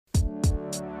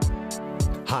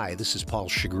Hi, this is Paul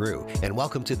Chagru, and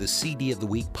welcome to the CD of the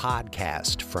Week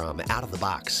podcast from Out of the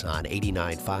Box on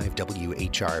 89.5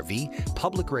 WHRV,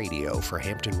 public radio for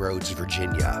Hampton Roads,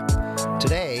 Virginia.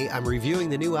 Today, I'm reviewing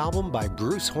the new album by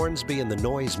Bruce Hornsby and the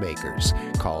Noisemakers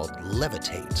called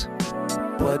Levitate.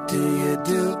 What do you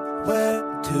do? Where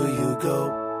do you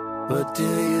go? What do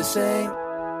you say?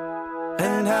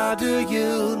 And how do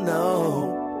you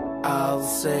know? I'll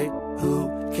say, who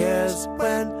cares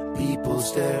when people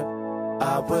stare?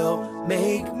 I will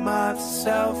make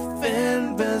myself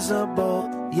invisible.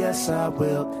 Yes, I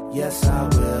will. Yes, I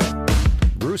will.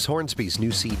 Bruce Hornsby's new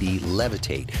CD,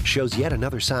 Levitate, shows yet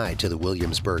another side to the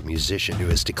Williamsburg musician who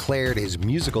has declared his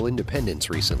musical independence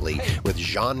recently with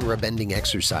genre-bending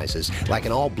exercises like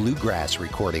an all-bluegrass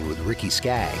recording with Ricky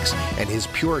Skaggs and his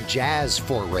pure jazz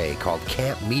foray called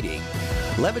Camp Meeting.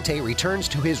 Levitate returns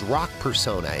to his rock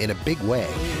persona in a big way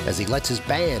as he lets his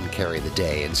band carry the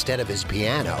day instead of his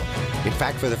piano. In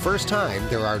fact, for the first time,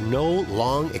 there are no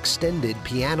long, extended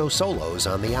piano solos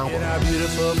on the album. In our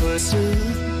beautiful pursuit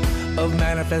of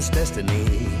manifest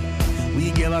destiny,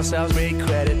 we give ourselves great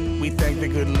credit. We thank the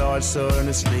good Lord so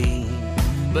earnestly.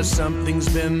 But something's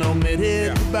been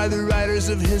omitted by the writers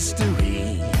of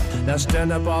history. Now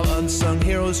stand up, all unsung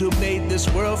heroes who made this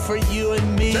world for you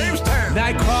and me.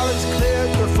 Nightcrawlers clear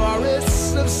your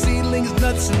forests of seedlings,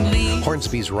 nuts, and leaves.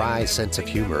 Hornsby's wry sense of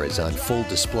humor is on full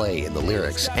display in the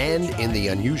lyrics and in the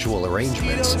unusual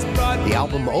arrangements. The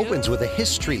album opens with a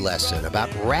history lesson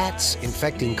about rats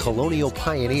infecting colonial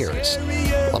pioneers,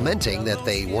 lamenting that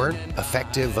they weren't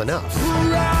effective enough.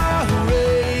 Hurrah,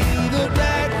 hooray, the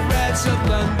black rats of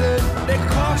London. They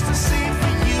cost a scene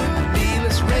for you and me.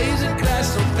 Let's raise a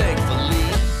glass so thankfully.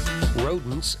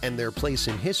 Rodents and their place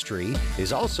in history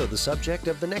is also the subject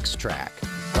of the next track.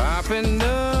 Popping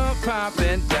up,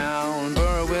 popping down,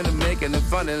 burrowing and making the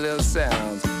funny little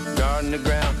sounds. Guarding the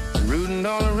ground, rooting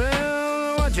all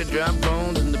around. Watch you drop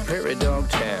bones in the prairie dog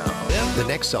town. The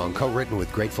next song, co-written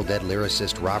with Grateful Dead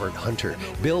lyricist Robert Hunter,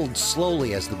 builds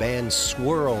slowly as the band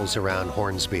swirls around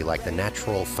Hornsby like the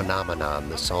natural phenomenon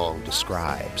the song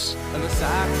describes. And the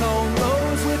cyclone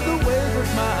rose with the wave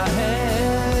of my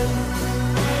hand.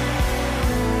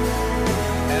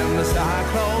 And the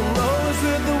cyclone rose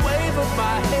with the wave of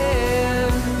my hand.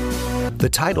 The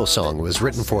title song was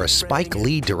written for a Spike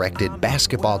Lee-directed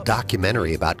basketball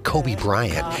documentary about Kobe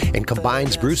Bryant and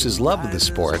combines Bruce's love of the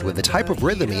sport with the type of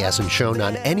rhythm he hasn't shown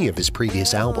on any of his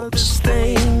previous albums. This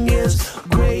thing is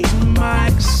great, my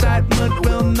excitement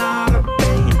will not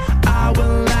abate. I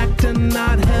will act and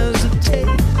not hesitate.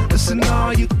 Listen,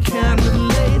 all you can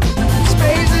relate.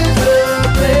 Space is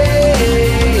a place.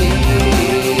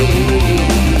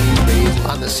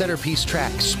 On the centerpiece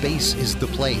track, Space is the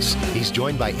Place, he's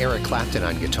joined by Eric Clapton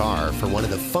on guitar for one of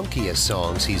the funkiest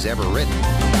songs he's ever written.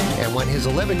 And when his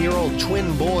 11-year-old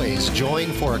twin boys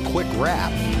join for a quick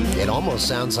rap, it almost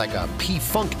sounds like a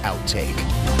P-Funk outtake.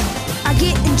 I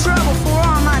get in trouble for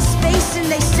all my space, and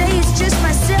they say it's just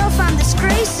myself I'm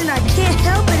disgraced, and I can't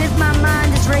help it if my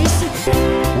mind is racing.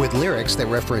 With lyrics that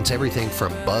reference everything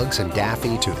from Bugs and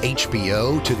Daffy to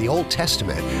HBO to the Old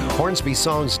Testament, Hornsby's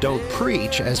songs don't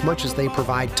preach as much as they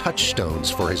provide touchstones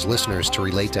for his listeners to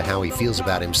relate to how he feels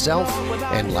about himself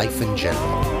and life in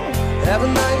general. Have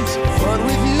a nice fun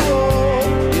with you all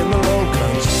in the low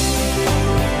country.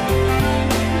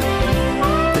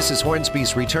 This is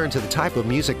Hornsby's return to the type of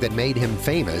music that made him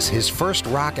famous, his first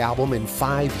rock album in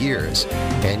 5 years.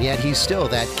 And yet he's still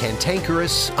that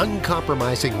cantankerous,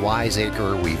 uncompromising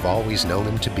wiseacre we've always known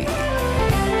him to be.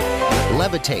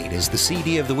 Levitate is the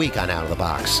CD of the week on Out of the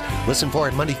Box. Listen for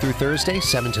it Monday through Thursday,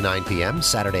 7 to 9 p.m.,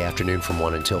 Saturday afternoon from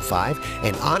 1 until 5,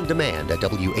 and on demand at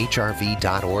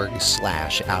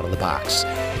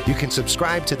whrv.org/outofthebox. You can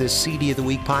subscribe to this CD of the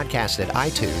Week podcast at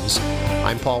iTunes.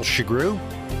 I'm Paul Chagru.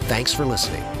 Thanks for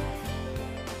listening.